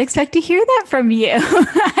did not expect to hear that from you.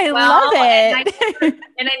 I love it.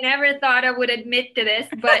 And I never thought I would admit to this,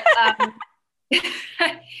 but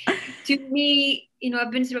to me,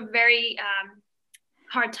 I've been through very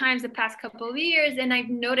hard times the past couple of years, and I've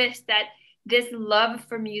noticed that this love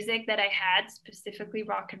for music that I had, specifically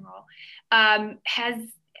rock and roll, has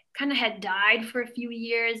kind of had died for a few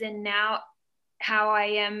years. And now how I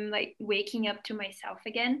am like waking up to myself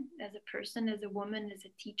again as a person, as a woman, as a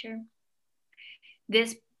teacher,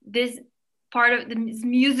 this part of this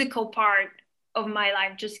musical part of my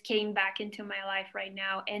life just came back into my life right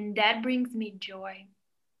now, and that brings me joy.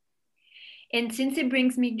 And since it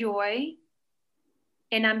brings me joy,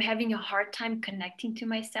 and I'm having a hard time connecting to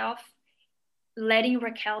myself, letting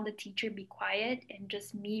Raquel, the teacher, be quiet and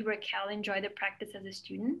just me, Raquel, enjoy the practice as a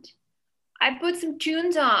student, I put some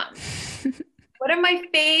tunes on. What are my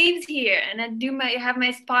faves here? And I have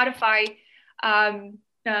my Spotify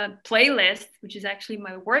playlist, which is actually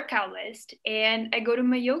my workout list. And I go to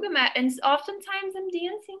my yoga mat, and oftentimes I'm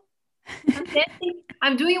dancing.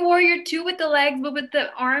 I'm doing warrior 2 with the legs, but with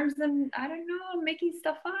the arms, I don't know, I'm making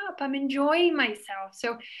stuff up. I'm enjoying myself.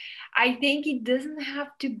 So I think it doesn't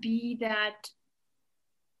have to be that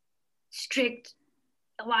strict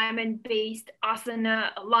alignment based asana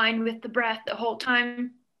aligned with the breath the whole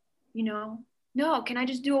time. No, can I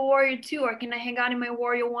just do a warrior 2, or can I hang out in my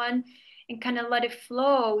warrior 1 and kind of let it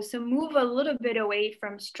flow? So move a little bit away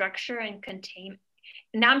from structure and containment.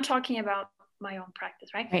 Now I'm talking about my own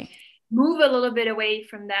practice, right? Move a little bit away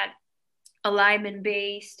from that alignment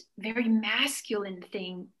based, very masculine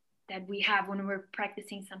thing that we have when we're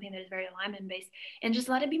practicing something that is very alignment based, and just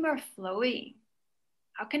let it be more flowy.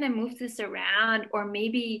 How can I move this around? Or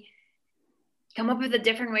maybe come up with a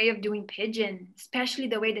different way of doing pigeon, especially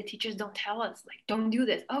the way the teachers don't tell us, like, don't do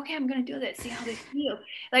this. Okay, I'm going to do this. See how this feels.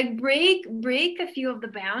 Like break a few of the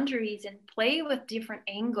boundaries and play with different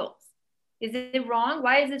angles. Is it wrong?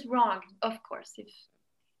 Why is this wrong? Of course, if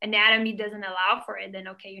anatomy doesn't allow for it, then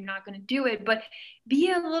okay, you're not going to do it. But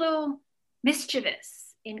be a little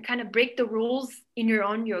mischievous and kind of break the rules in your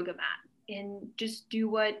own yoga mat and just do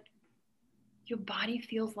what your body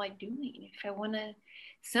feels like doing. If I want to,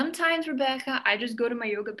 sometimes, Rebecca, I just go to my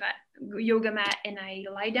yoga mat and I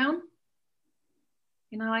lie down.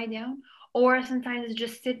 Or sometimes I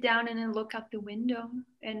just sit down and then look out the window,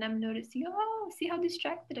 and I'm noticing, oh, see how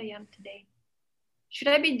distracted I am today. Should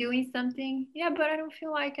I be doing something? Yeah, but I don't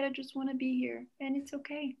feel like it. I just want to be here, and it's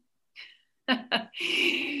okay.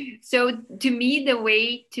 So to me, the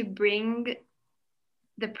way to bring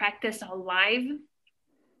the practice alive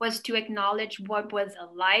was to acknowledge what was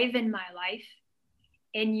alive in my life,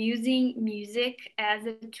 and using music as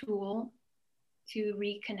a tool to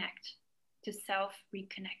reconnect, to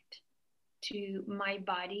self-reconnect, to my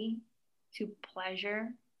body, to pleasure,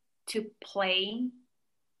 to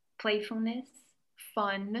playfulness,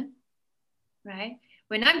 fun, right?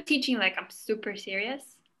 When I'm teaching, like, I'm super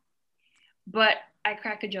serious, but I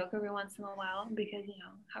crack a joke every once in a while because,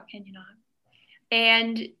 how can you not?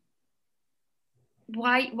 And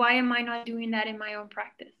why am I not doing that in my own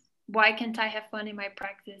practice? Why can't I have fun in my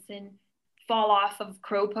practice and fall off of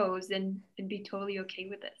crow pose and be totally okay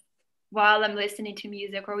with it while I'm listening to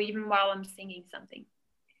music or even while I'm singing something?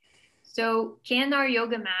 So can our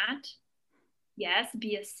yoga mat, yes,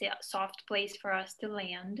 be a soft place for us to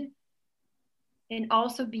land, and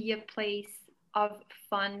also be a place of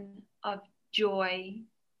fun, of joy,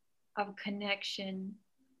 of connection,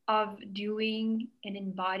 of doing and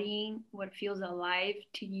embodying what feels alive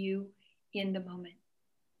to you in the moment.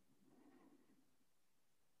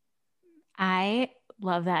 I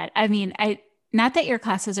love that. I mean, not that your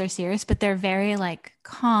classes are serious, but they're very like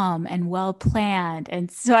calm and well planned. And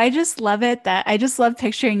so I just love it that I just love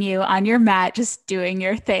picturing you on your mat, just doing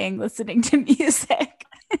your thing, listening to music.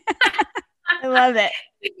 I love it.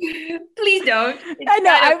 Please don't. I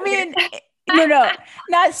know. I mean, no,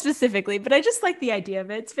 not specifically, but I just like the idea of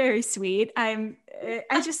it. It's very sweet.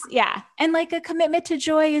 Yeah. And like a commitment to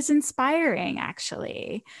joy is inspiring,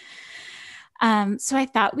 actually. So I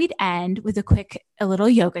thought we'd end with a little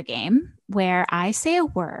yoga game where I say a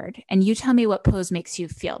word and you tell me what pose makes you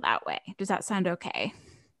feel that way. Does that sound okay?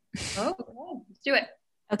 Oh, let's do it.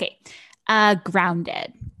 Okay.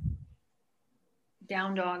 Grounded.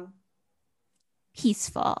 Down dog.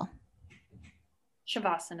 Peaceful.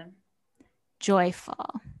 Shavasana.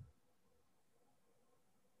 Joyful.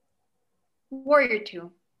 Warrior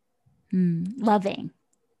two. Loving.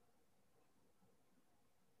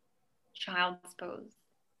 Child's pose.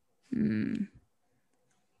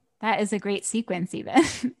 That is a great sequence, even.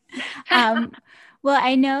 Well,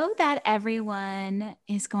 I know that everyone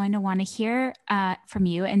is going to want to hear from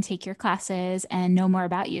you and take your classes and know more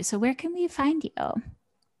about you. So where can we find you?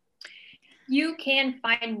 You can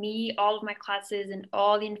find me, all of my classes, and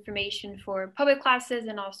all the information for public classes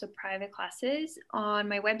and also private classes on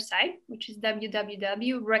my website, which is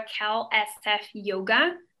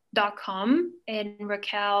www.raquelsfyoga.com. And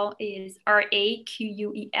Raquel is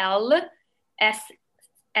RAQUEL SSF,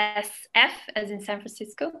 as in San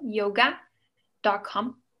Francisco,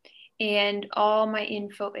 yoga.com. And all my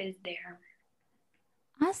info is there.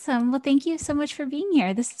 Awesome. Well, thank you so much for being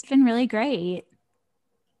here. This has been really great.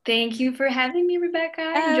 Thank you for having me, Rebecca.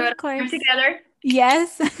 Enjoyed our time together.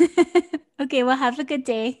 Yes. Okay, well, have a good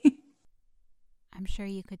day. I'm sure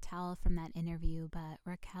you could tell from that interview, but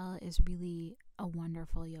Raquel is really a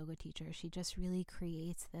wonderful yoga teacher. She just really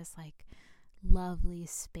creates this like lovely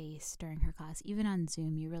space during her class. Even on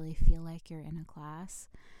Zoom, you really feel like you're in a class.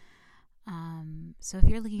 So if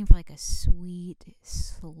you're looking for like a sweet,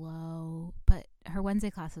 slow, but her Wednesday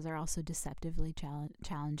classes are also deceptively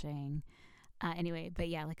challenging. Anyway, but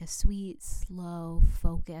yeah, like a sweet, slow,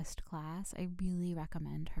 focused class. I really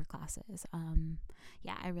recommend her classes.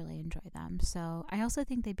 Yeah, I really enjoy them. So I also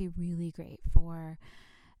think they'd be really great for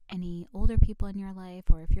any older people in your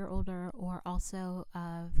life, or if you're older, or also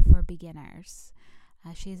for beginners.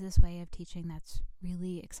 She has this way of teaching that's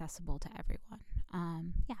really accessible to everyone.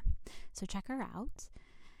 Yeah, so check her out.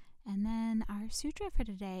 And then our sutra for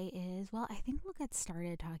today is, well, I think we'll get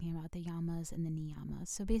started talking about the yamas and the niyamas.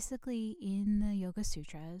 So basically in the Yoga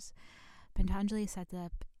Sutras, Patanjali sets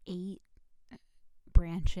up 8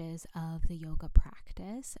 branches of the yoga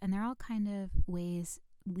practice, and they're all kind of ways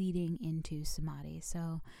leading into samadhi.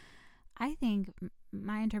 So I think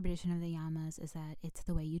my interpretation of the yamas is that it's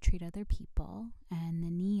the way you treat other people, and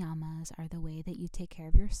the niyamas are the way that you take care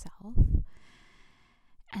of yourself.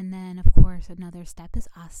 And then, of course, another step is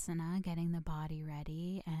asana, getting the body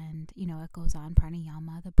ready. And, it goes on,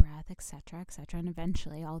 pranayama, the breath, etc., etc. And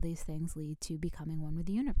eventually all these things lead to becoming one with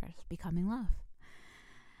the universe, becoming love.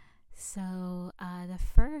 So the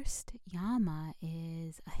first yama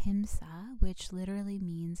is ahimsa, which literally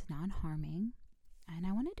means non-harming. And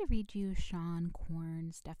I wanted to read you Sean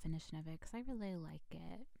Korn's definition of it because I really like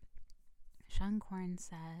it. Sean Korn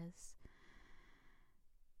says,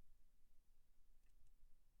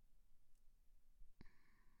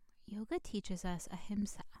 yoga teaches us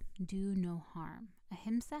ahimsa, do no harm.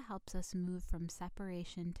 Ahimsa helps us move from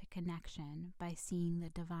separation to connection by seeing the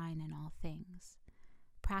divine in all things.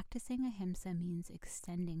 Practicing ahimsa means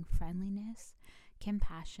extending friendliness,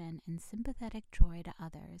 compassion, and sympathetic joy to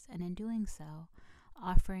others, and in doing so,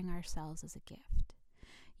 offering ourselves as a gift.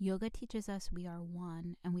 Yoga teaches us we are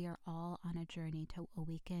one, and we are all on a journey to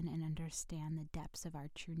awaken and understand the depths of our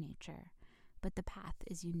true nature, but the path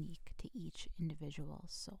is unique to each individual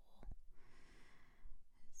soul.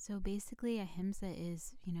 So basically, ahimsa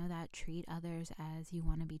is, that treat others as you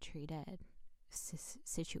want to be treated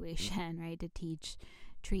situation, right? To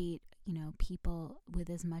treat, people with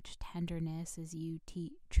as much tenderness as you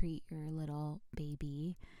treat your little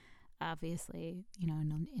baby. obviously,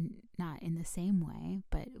 not in the same way,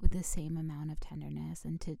 but with the same amount of tenderness,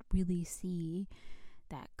 and to really see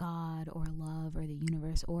that God or love or the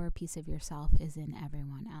universe or a piece of yourself is in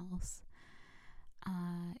everyone else.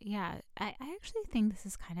 I actually think this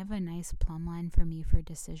is kind of a nice plumb line for me for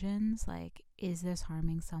decisions. Like, is this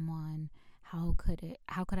harming someone? How could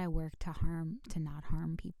I work to not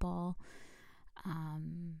harm people?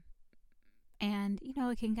 And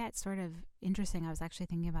it can get sort of interesting. I was actually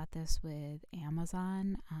thinking about this with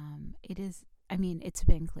Amazon. It's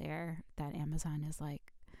been clear that Amazon is like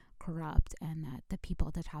corrupt, and that the people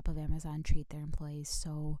at the top of Amazon treat their employees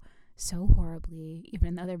so horribly,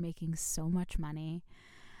 even though they're making so much money.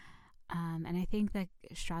 And I think that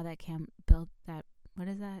straw that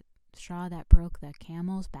broke the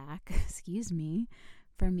camel's back, excuse me,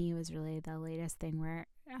 for me was really the latest thing where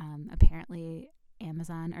apparently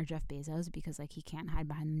Amazon, or Jeff Bezos, because like he can't hide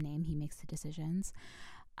behind the name, he makes the decisions,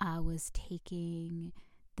 was taking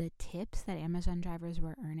the tips that Amazon drivers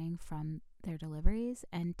were earning from their deliveries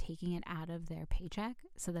and taking it out of their paycheck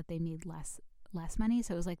so that they made less money.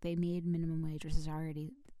 So it was like they made minimum wage, which is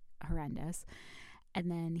already horrendous, and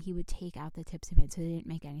then he would take out the tips he made, so they didn't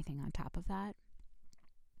make anything on top of that.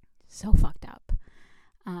 So fucked up.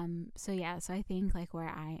 So I think like where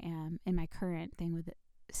I am in my current thing with the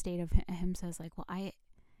state of him says like, well, I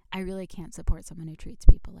really can't support someone who treats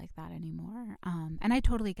people like that anymore. And I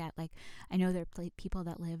totally get, like, I know there are people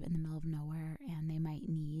that live in the middle of nowhere and they might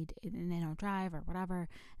need, and they don't drive or whatever,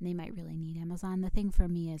 and they might really need Amazon. The thing for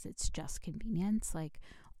me is it's just convenience. Like,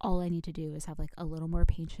 all I need to do is have like a little more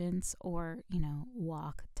patience, or,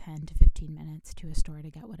 walk 10 to 15 minutes to a store to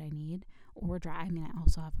get what I need, or drive. I mean, I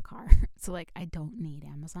also have a car. So like, I don't need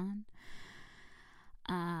Amazon.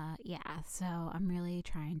 So I'm really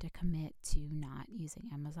trying to commit to not using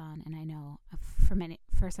Amazon. And I know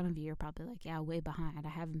for some of you, you're probably like, yeah, way behind. I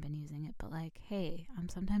haven't been using it, but like, hey,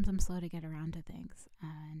 sometimes I'm slow to get around to things.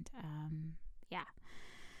 And,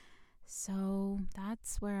 so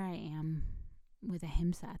that's where I am with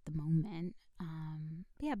Ahimsa at the moment.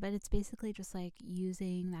 But it's basically just like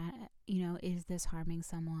using that, is this harming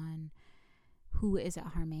someone? Who is it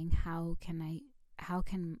harming? How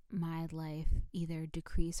can my life either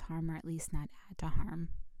decrease harm or at least not add to harm?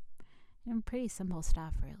 Pretty simple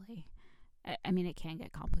stuff, really. I mean, it can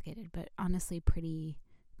get complicated, but honestly, pretty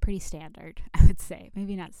standard, I would say.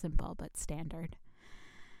 Maybe not simple, but standard.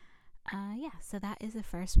 So that is the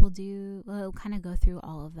first. We'll kind of go through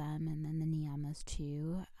all of them, and then the niyamas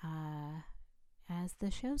too, as the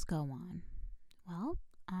shows go on. Well,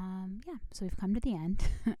 so we've come to the end.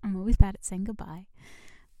 I'm always bad at saying goodbye.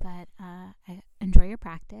 But enjoy your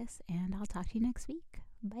practice, and I'll talk to you next week.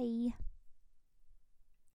 Bye.